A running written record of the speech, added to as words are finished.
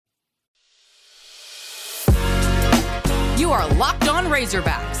are Locked On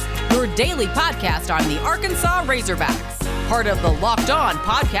Razorbacks, your daily podcast on the Arkansas Razorbacks, part of the Locked On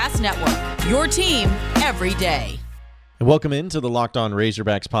Podcast Network, your team every day. And welcome into the Locked On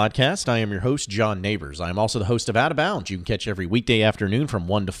Razorbacks podcast. I am your host, John Neighbors. I am also the host of Out of Bounds. You can catch every weekday afternoon from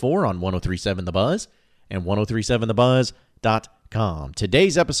 1 to 4 on 103.7 The Buzz and 103.7thebuzz.com.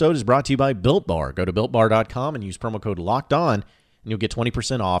 Today's episode is brought to you by Built Bar. Go to BuiltBar.com and use promo code Locked On, and you'll get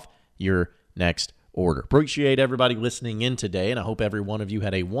 20% off your next order. Appreciate everybody listening in today, and I hope every one of you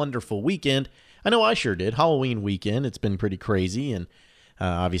had a wonderful weekend. I know I sure did. Halloween weekend, it's been pretty crazy, and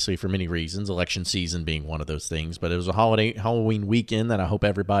obviously for many reasons, election season being one of those things, but it was a Halloween weekend that I hope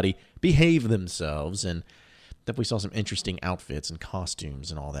everybody behaved themselves, and that we saw some interesting outfits and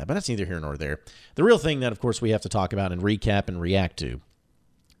costumes and all that, but that's neither here nor there. The real thing that, of course, we have to talk about and recap and react to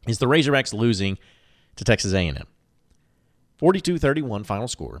is the Razorbacks losing to Texas A&M. 42-31 final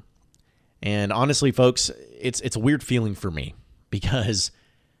score. And honestly, folks, it's a weird feeling for me because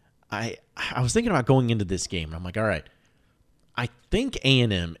I was thinking about going into this game, and I'm like, all right, I think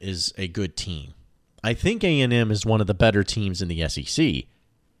A&M is a good team. I think A&M is one of the better teams in the SEC. In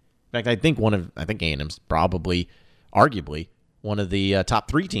fact, I think A&M's probably, arguably, one of the top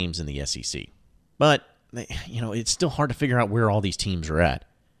three teams in the SEC. But, it's still hard to figure out where all these teams are at.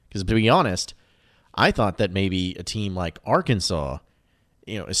 Because to be honest, I thought that maybe a team like Arkansas,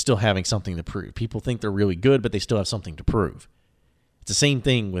 is still having something to prove. People think they're really good, but they still have something to prove. It's the same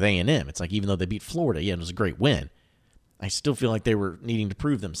thing with A&M. It's like even though they beat Florida, it was a great win, I still feel like they were needing to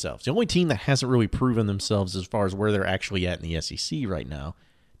prove themselves. The only team that hasn't really proven themselves as far as where they're actually at in the SEC right now,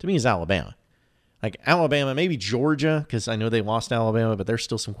 to me, is Alabama. Like Alabama, maybe Georgia, because I know they lost Alabama, but there's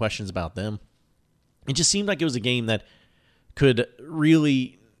still some questions about them. It just seemed like it was a game that could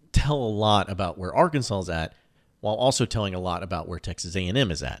really tell a lot about where Arkansas is at, while also telling a lot about where Texas A&M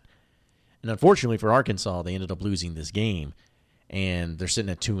is at. And unfortunately for Arkansas, they ended up losing this game, and they're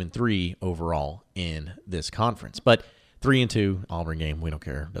sitting at 2-3 overall in this conference. But 3-2, Auburn game, we don't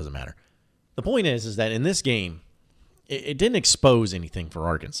care, doesn't matter. The point is that in this game, it didn't expose anything for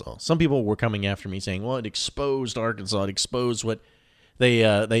Arkansas. Some people were coming after me saying, well, it exposed Arkansas, it exposed what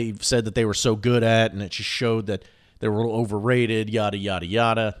they said that they were so good at, and it just showed that they were a little overrated, yada, yada,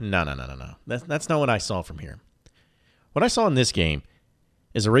 yada. No. That's not what I saw from here. What I saw in this game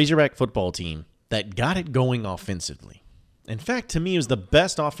is a Razorback football team that got it going offensively. In fact, to me, it was the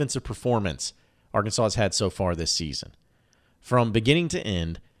best offensive performance Arkansas has had so far this season. From beginning to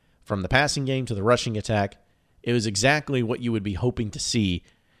end, from the passing game to the rushing attack, it was exactly what you would be hoping to see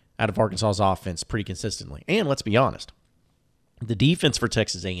out of Arkansas's offense pretty consistently. And let's be honest, the defense for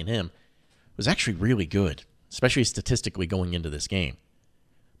Texas A&M was actually really good, especially statistically going into this game.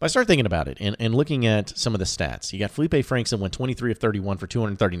 But I started thinking about it and looking at some of the stats. You got Felipe Franks went 23 of 31 for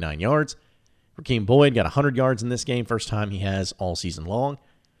 239 yards. Rakeem Boyd got 100 yards in this game, first time he has all season long.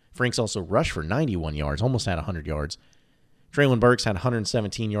 Franks also rushed for 91 yards, almost had 100 yards. Traylon Burks had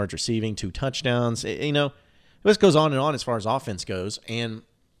 117 yards receiving, 2 touchdowns. The list goes on and on as far as offense goes. And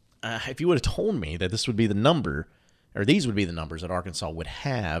if you would have told me that this would be the number, or these would be the numbers that Arkansas would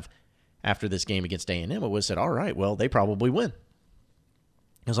have after this game against A&M, I would have said, all right, well, they probably win.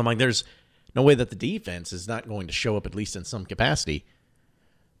 Because I'm like, there's no way that the defense is not going to show up at least in some capacity.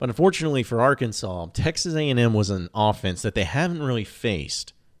 But unfortunately for Arkansas, Texas A&M was an offense that they haven't really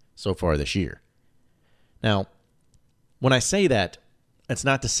faced so far this year. Now, when I say that, it's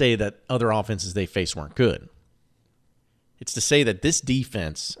not to say that other offenses they faced weren't good. It's to say that this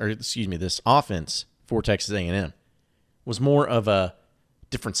offense for Texas A&M was more of a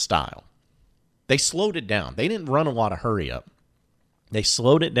different style. They slowed it down. They didn't run a lot of hurry up. They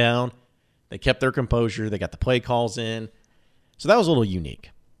slowed it down. They kept their composure. They got the play calls in. So that was a little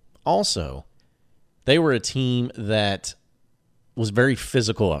unique. Also, they were a team that was very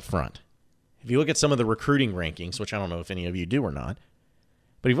physical up front. If you look at some of the recruiting rankings, which I don't know if any of you do or not,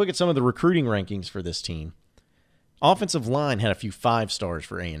 but if you look at some of the recruiting rankings for this team, offensive line had a few 5-stars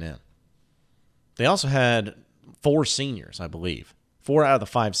for A&M. They also had 4 seniors, I believe. 4 out of the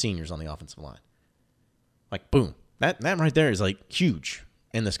 5 seniors on the offensive line. Like, boom. That right there is, like, huge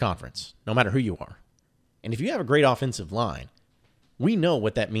in this conference, no matter who you are. And if you have a great offensive line, we know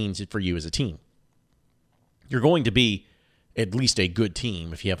what that means for you as a team. You're going to be at least a good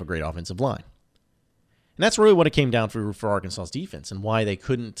team if you have a great offensive line. And that's really what it came down for Arkansas's defense and why they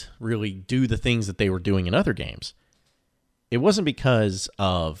couldn't really do the things that they were doing in other games. It wasn't because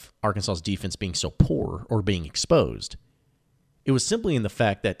of Arkansas's defense being so poor or being exposed. It was simply in the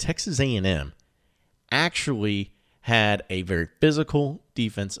fact that Texas A&M actually had a very physical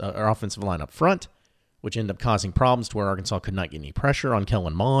defense or offensive line up front, which ended up causing problems to where Arkansas could not get any pressure on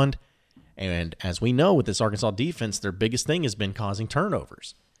Kellen Mond. And as we know with this Arkansas defense, their biggest thing has been causing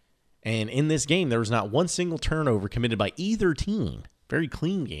turnovers. And in this game, there was not one single turnover committed by either team. Very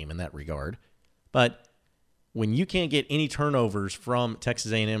clean game in that regard. But when you can't get any turnovers from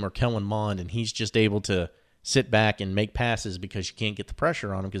Texas A&M or Kellen Mond, and he's just able to sit back and make passes because you can't get the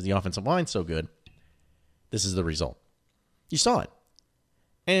pressure on him because the offensive line's so good, this is the result. You saw it.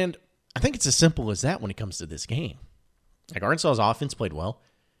 And I think it's as simple as that when it comes to this game. Like, Arkansas's offense played well,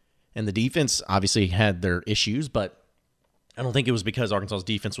 and the defense obviously had their issues, but I don't think it was because Arkansas's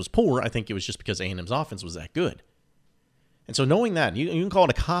defense was poor. I think it was just because A&M's offense was that good. And so knowing that, you can call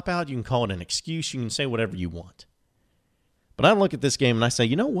it a cop-out, you can call it an excuse, you can say whatever you want. But I look at this game and I say,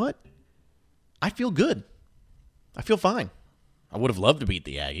 you know what? I feel good. I feel fine. I would have loved to beat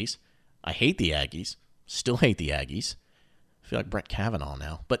the Aggies. I hate the Aggies. Still hate the Aggies. I feel like Brett Kavanaugh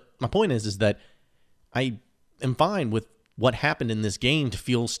now. But my point is that I am fine with what happened in this game to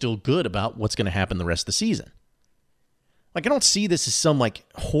feel still good about what's going to happen the rest of the season. Like, I don't see this as some, like,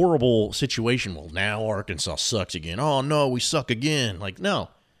 horrible situation. Well, now Arkansas sucks again. Oh, no, we suck again. Like, no.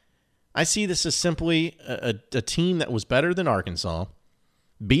 I see this as simply a team that was better than Arkansas,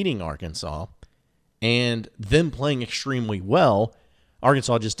 beating Arkansas, and them playing extremely well.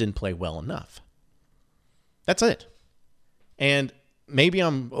 Arkansas just didn't play well enough. That's it. And maybe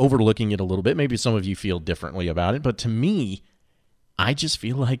I'm overlooking it a little bit. Maybe some of you feel differently about it. But to me, I just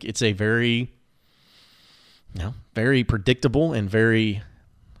feel like it's a very predictable and very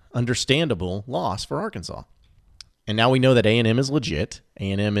understandable loss for Arkansas. And now we know that A&M is legit.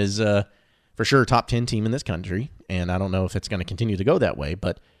 A&M is for sure a top 10 team in this country. And I don't know if it's going to continue to go that way,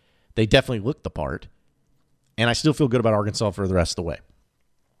 but they definitely look the part. And I still feel good about Arkansas for the rest of the way.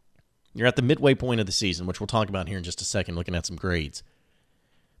 You're at the midway point of the season, which we'll talk about here in just a second, looking at some grades.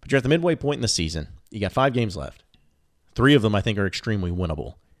 But you're at the midway point in the season. You got 5 games left. 3 of them, I think, are extremely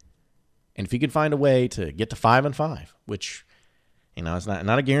winnable. And if you could find a way to get to 5-5, which, it's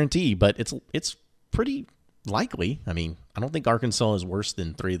not a guarantee, but it's pretty likely. I mean, I don't think Arkansas is worse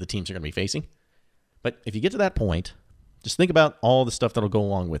than 3 of the teams you're going to be facing. But if you get to that point, just think about all the stuff that'll go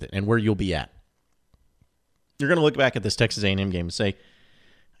along with it and where you'll be at. You're going to look back at this Texas A&M game and say,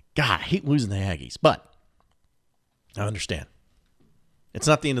 God, I hate losing the Aggies, but I understand. It's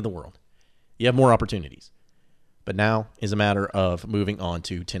not the end of the world. You have more opportunities. But now is a matter of moving on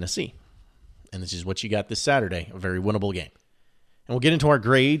to Tennessee. And this is what you got this Saturday, a very winnable game. And we'll get into our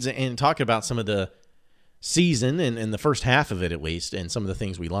grades and talk about some of the season and the first half of it at least, and some of the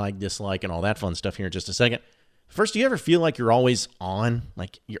things we like, dislike, and all that fun stuff here in just a second. First, do you ever feel like you're always on?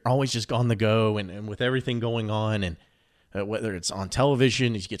 Like you're always just on the go and with everything going on, and whether it's on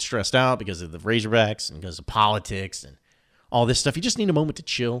television, you get stressed out because of the Razorbacks and because of politics and all this stuff. You just need a moment to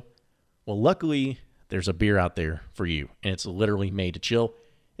chill. Well, luckily, there's a beer out there for you, and it's literally made to chill.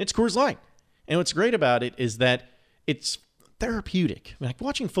 It's Coors Light. And what's great about it is that it's therapeutic. Like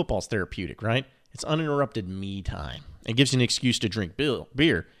watching football is therapeutic, right? It's uninterrupted me time. It gives you an excuse to drink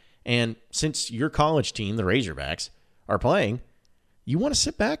beer. And since your college team, the Razorbacks, are playing, you want to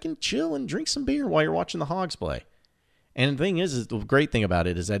sit back and chill and drink some beer while you're watching the Hogs play. And the thing is the great thing about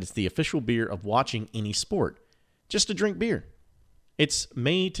it is that it's the official beer of watching any sport. Just to drink beer. It's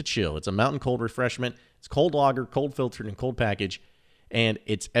made to chill. It's a mountain cold refreshment. It's cold lager, cold filtered, and cold package. And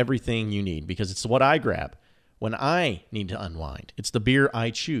it's everything you need because it's what I grab when I need to unwind. It's the beer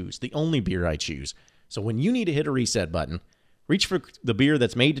I choose, the only beer I choose. So when you need to hit a reset button, reach for the beer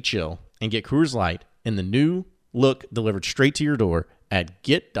that's made to chill and get Coors Light in the new look delivered straight to your door at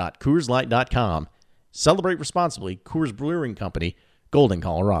get.coorslight.com. Celebrate responsibly. Coors Brewing Company, Golden,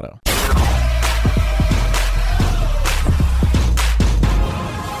 Colorado.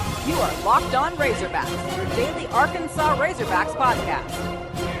 You are Locked On Razorbacks, your daily Arkansas Razorbacks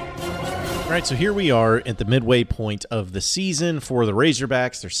podcast. All right, so here we are at the midway point of the season for the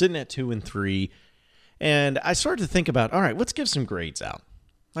Razorbacks. They're sitting at 2-3, and I started to think about, all right, let's give some grades out.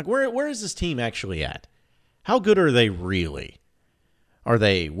 Like, where is this team actually at? How good are they really? Are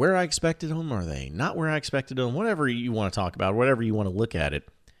they where I expected them? Are they not where I expected them? Whatever you want to talk about, whatever you want to look at it,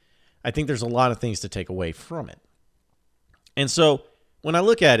 I think there's a lot of things to take away from it. And so when I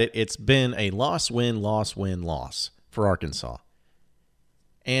look at it, it's been a loss, win, loss, win, loss for Arkansas.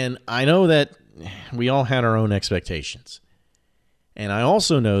 And I know that we all had our own expectations. And I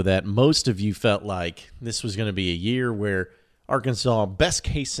also know that most of you felt like this was going to be a year where Arkansas, best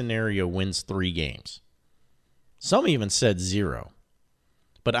case scenario, wins 3 games. Some even said 0.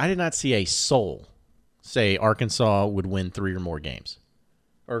 But I did not see a soul say Arkansas would win 3 or more games.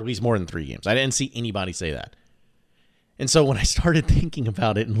 Or at least more than 3 games. I didn't see anybody say that. And so when I started thinking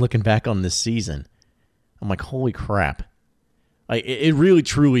about it and looking back on this season, I'm like, holy crap. Like, it really,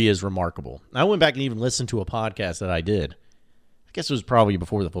 truly is remarkable. I went back and even listened to a podcast that I did. I guess it was probably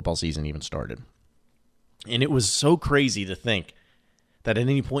before the football season even started. And it was so crazy to think that at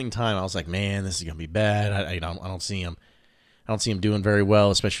any point in time, I was like, man, this is going to be bad. I don't see him. I don't see him doing very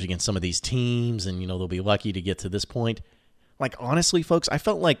well, especially against some of these teams. And, they'll be lucky to get to this point. Like, honestly, folks, I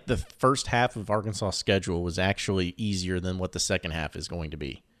felt like the first half of Arkansas' schedule was actually easier than what the second half is going to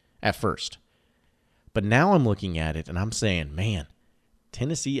be at first. But now I'm looking at it and I'm saying, man,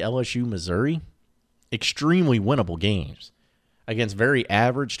 Tennessee, LSU, Missouri, extremely winnable games against very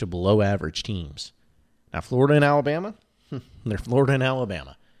average to below average teams. Now, Florida and Alabama, they're Florida and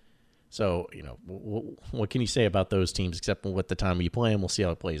Alabama. So, what can you say about those teams except for what the time you play them? We'll see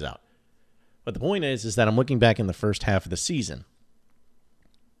how it plays out. But the point is that I'm looking back in the first half of the season.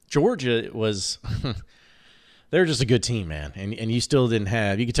 Georgia was, they're just a good team, man. And you still didn't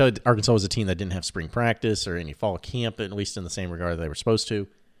have, you could tell Arkansas was a team that didn't have spring practice or any fall camp, at least in the same regard they were supposed to.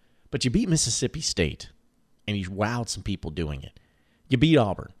 But you beat Mississippi State, and you wowed some people doing it. You beat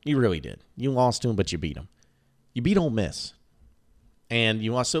Auburn. You really did. You lost to them, but you beat them. You beat Ole Miss. And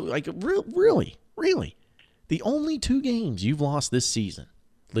you lost, so, like, really, the only 2 games you've lost this season,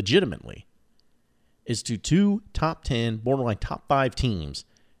 legitimately, is to 2 top 10, borderline top 5 teams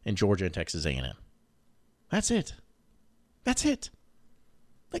in Georgia and Texas A&M. That's it.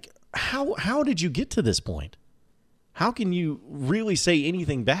 Like, how did you get to this point? How can you really say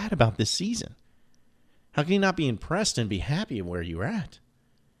anything bad about this season? How can you not be impressed and be happy where you're at?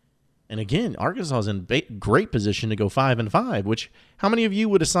 And again, Arkansas is in great position to go 5-5, which how many of you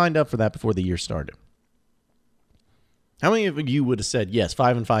would have signed up for that before the year started? How many of you would have said, yes,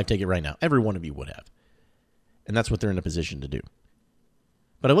 5-5, take it right now? Every one of you would have. And that's what they're in a position to do.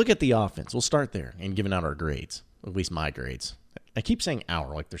 But I look at the offense. We'll start there and giving out our grades, at least my grades. I keep saying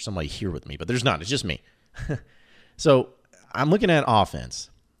our, like there's somebody here with me, but there's not. It's just me. So I'm looking at offense,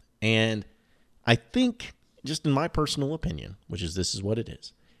 and I think, just in my personal opinion, which is this is what it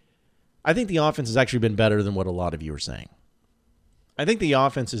is, I think the offense has actually been better than what a lot of you are saying. I think the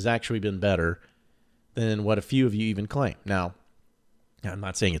offense has actually been better than what a few of you even claim. Now, I'm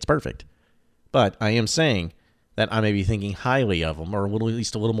not saying it's perfect, but I am saying that I may be thinking highly of them, or at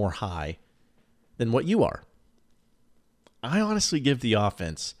least a little more high than what you are. I honestly give the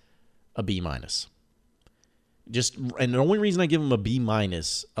offense a B-. And the only reason I give them a B-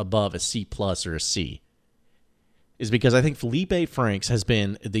 above a C+ or a C is because I think Felipe Franks has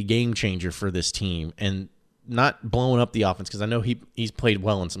been the game changer for this team, and not blowing up the offense, because I know he's played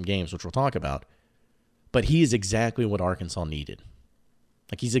well in some games, which we'll talk about, but he is exactly what Arkansas needed.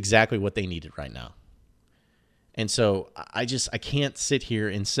 Like, he's exactly what they needed right now. And so I can't sit here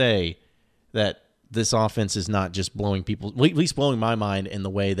and say that this offense is not just blowing people, at least blowing my mind in the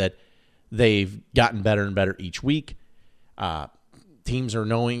way that they've gotten better and better each week. Teams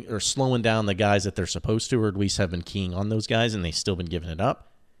are slowing down the guys that they're supposed to, or at least have been keying on those guys, and they've still been giving it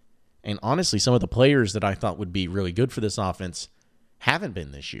up. And honestly, some of the players that I thought would be really good for this offense haven't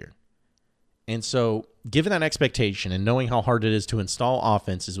been this year. And so, given that expectation and knowing how hard it is to install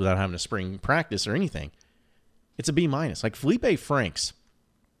offenses without having a spring practice or anything, it's a B-. Like Felipe Franks,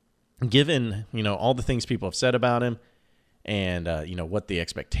 given all the things people have said about him, and what the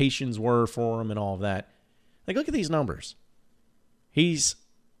expectations were for him and all of that. Like, look at these numbers. He's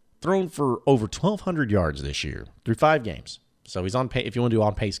thrown for over 1,200 yards this year through 5 games. So he's on pace. If you want to do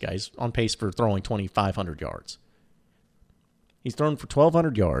on pace, guys, on pace for throwing 2,500 yards. He's thrown for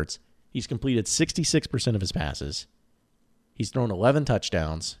 1,200 yards. He's completed 66% of his passes. He's thrown 11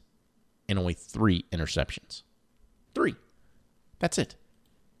 touchdowns and only 3 interceptions. 3. That's it.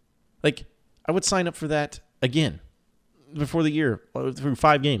 Like, I would sign up for that again before the year through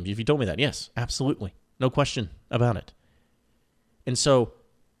 5 games. If you told me that, yes, absolutely. No question about it. And so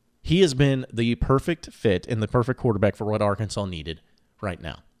he has been the perfect fit and the perfect quarterback for what Arkansas needed right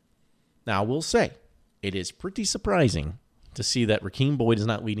now. Now, I will say, it is pretty surprising to see that Rakeem Boyd is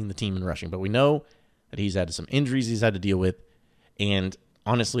not leading the team in rushing, but we know that he's had some injuries he's had to deal with, and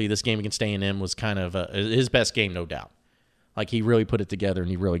honestly, this game against A&M was kind of his best game, no doubt. Like, he really put it together,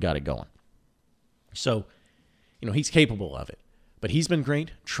 and he really got it going. So, he's capable of it. But he's been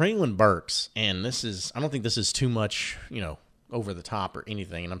great. Treylon Burks, and I don't think this is too much, over the top or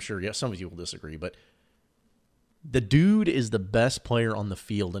anything, and I'm sure some of you will disagree, but the dude is the best player on the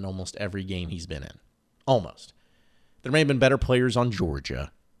field in almost every game he's been in. Almost. There may have been better players on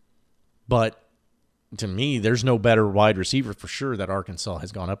Georgia, but to me, there's no better wide receiver for sure that Arkansas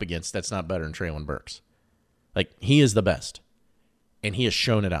has gone up against that's not better than Treylon Burks. Like, he is the best, and he has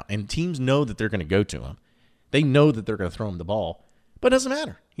shown it out. And teams know that they're going to go to him. They know that they're going to throw him the ball, but it doesn't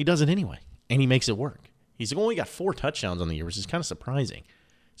matter. He does it anyway, and he makes it work. He's only got 4 touchdowns on the year, which is kind of surprising,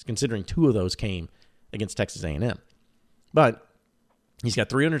 considering 2 of those came against Texas A&M. But he's got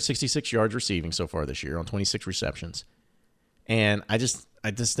 366 yards receiving so far this year on 26 receptions. And I just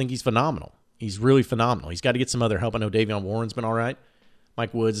think he's phenomenal. He's really phenomenal. He's got to get some other help. I know Davion Warren's been all right.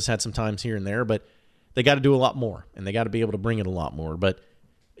 Mike Woods has had some times here and there, but they got to do a lot more, and they got to be able to bring it a lot more. But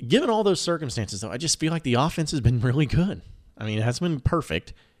given all those circumstances, though, I just feel like the offense has been really good. I mean, it hasn't been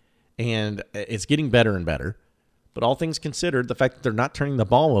perfect, and it's getting better and better. But all things considered, the fact that they're not turning the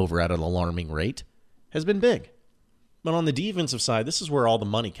ball over at an alarming rate has been big. But on the defensive side, this is where all the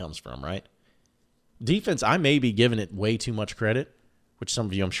money comes from, right? Defense, I may be giving it way too much credit, which some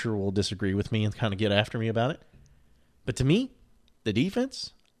of you I'm sure will disagree with me and kind of get after me about it. But to me, the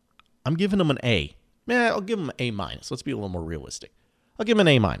defense, I'm giving them an A. I'll give them an A-. Let's be a little more realistic. I'll give them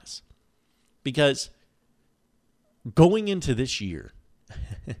an A-. Because going into this year,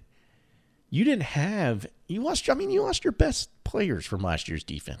 you lost your best players from last year's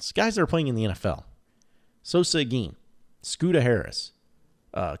defense. Guys that are playing in the NFL. Sosa Agin, Scooter Harris,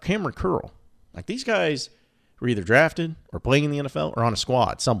 Cameron Curl. Like, these guys were either drafted or playing in the NFL or on a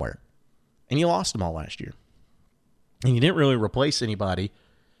squad somewhere. And you lost them all last year. And you didn't really replace anybody,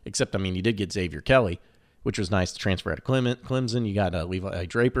 except, you did get Xavier Kelly, which was nice to transfer out of Clemson. You got Levi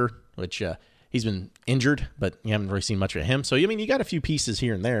Draper, which he's been injured, but you haven't really seen much of him. So, you got a few pieces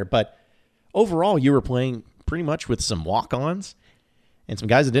here and there. But overall, you were playing pretty much with some walk-ons and some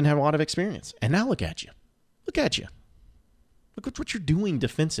guys that didn't have a lot of experience. And now look at you. Look at you. Look at what you're doing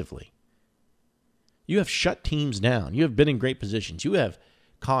defensively. You have shut teams down. You have been in great positions. You have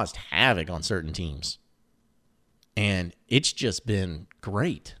caused havoc on certain teams. And it's just been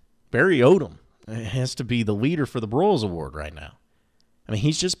great. Barry Odom has to be the leader for the Broyles Award right now.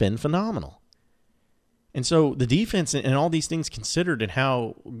 He's just been phenomenal. And so the defense and all these things considered and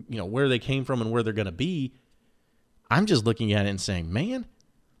how, where they came from and where they're going to be, I'm just looking at it and saying, man,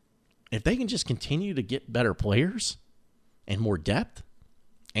 if they can just continue to get better players and more depth,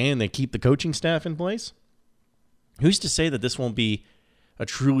 and they keep the coaching staff in place, who's to say that this won't be a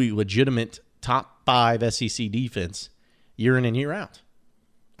truly legitimate top 5 SEC defense year in and year out?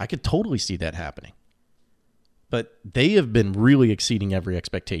 I could totally see that happening. But they have been really exceeding every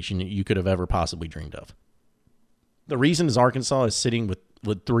expectation that you could have ever possibly dreamed of. The reason is Arkansas is sitting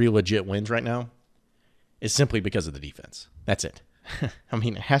with 3 legit wins right now is simply because of the defense. That's it.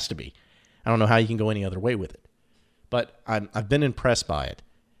 It has to be. I don't know how you can go any other way with it. But I've been impressed by it.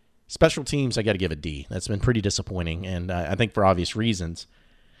 Special teams, I got to give a D. That's been pretty disappointing, and I think for obvious reasons.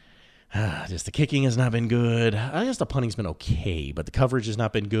 Just the kicking has not been good. I guess the punting's been okay, but the coverage has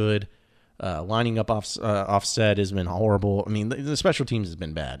not been good. Lining up offset has been horrible. The special teams has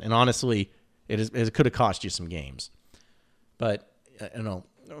been bad, and honestly, it could have cost you some games. But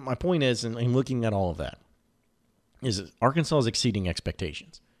my point is, in looking at all of that, is Arkansas is exceeding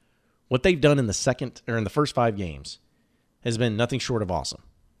expectations. What they've done in the first 5 games has been nothing short of awesome.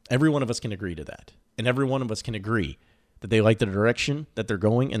 Every one of us can agree to that. And every one of us can agree that they like the direction that they're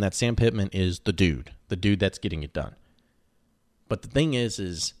going and that Sam Pittman is the dude that's getting it done. But the thing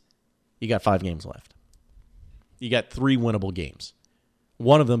is you got 5 games left. You got 3 winnable games.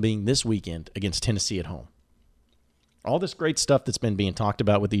 One of them being this weekend against Tennessee at home. All this great stuff that's been being talked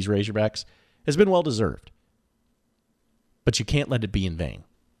about with these Razorbacks has been well-deserved. But you can't let it be in vain.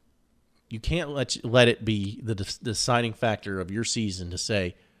 You can't let it be the deciding factor of your season to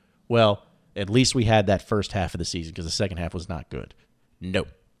say, well, at least we had that first half of the season because the second half was not good. No.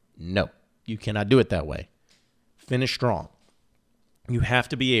 You cannot do it that way. Finish strong. You have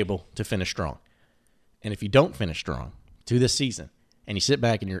to be able to finish strong. And if you don't finish strong to this season and you sit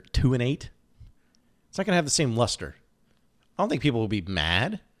back and you're 2-8, it's not going to have the same luster. I don't think people will be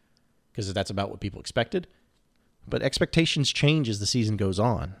mad because that's about what people expected. But expectations change as the season goes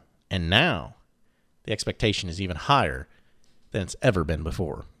on. And now the expectation is even higher than it's ever been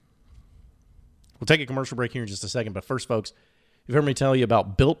before. We'll take a commercial break here in just a second. But first, folks, you've heard me tell you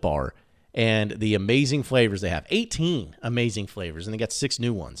about Built Bar and the amazing flavors they have. 18 amazing flavors, and they got 6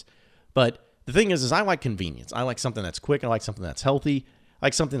 new ones. But the thing is I like convenience. I like something that's quick. I like something that's healthy. I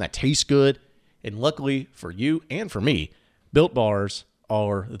like something that tastes good. And luckily for you and for me, Built Bars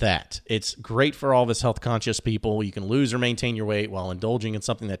are that. It's great for all of us health-conscious people. You can lose or maintain your weight while indulging in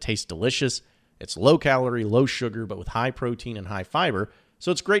something that tastes delicious. It's low-calorie, low-sugar, but with high protein and high fiber.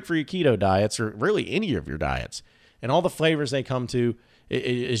 So it's great for your keto diets or really any of your diets. And all the flavors they come to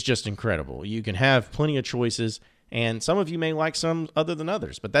is just incredible. You can have plenty of choices, and some of you may like some other than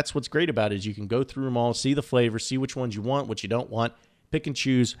others. But that's what's great about it is you can go through them all, see the flavors, see which ones you want, what you don't want, pick and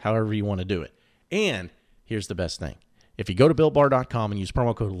choose however you want to do it. And here's the best thing. If you go to BuiltBar.com and use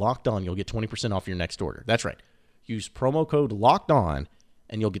promo code LOCKEDON, you'll get 20% off your next order. That's right. Use promo code LOCKEDON,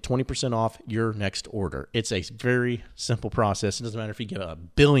 and you'll get 20% off your next order. It's a very simple process. It doesn't matter if you get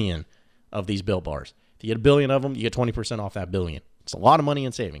 1 billion of these Built Bars. If you get 1 billion of them, you get 20% off that billion. It's a lot of money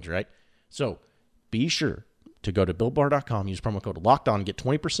in savings, right? So be sure to go to BuiltBar.com, use promo code LOCKEDON, get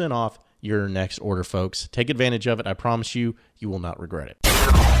 20% off your next order, folks. Take advantage of it. I promise you, you will not regret it.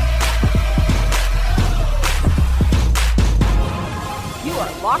 You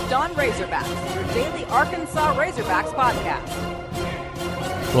are Locked On Razorbacks, your daily Arkansas Razorbacks podcast.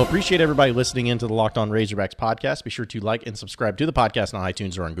 Well, appreciate everybody listening in to the Locked On Razorbacks podcast. Be sure to like and subscribe to the podcast on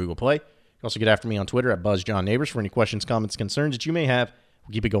iTunes or on Google Play. You can also get after me on Twitter at BuzzJohnNeighbors for any questions, comments, concerns that you may have.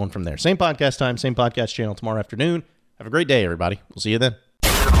 We'll keep it going from there. Same podcast time, same podcast channel tomorrow afternoon. Have a great day, everybody. We'll see you then.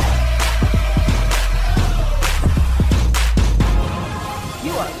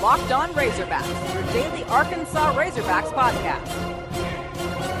 You are Locked On Razorbacks, your daily Arkansas Razorbacks podcast.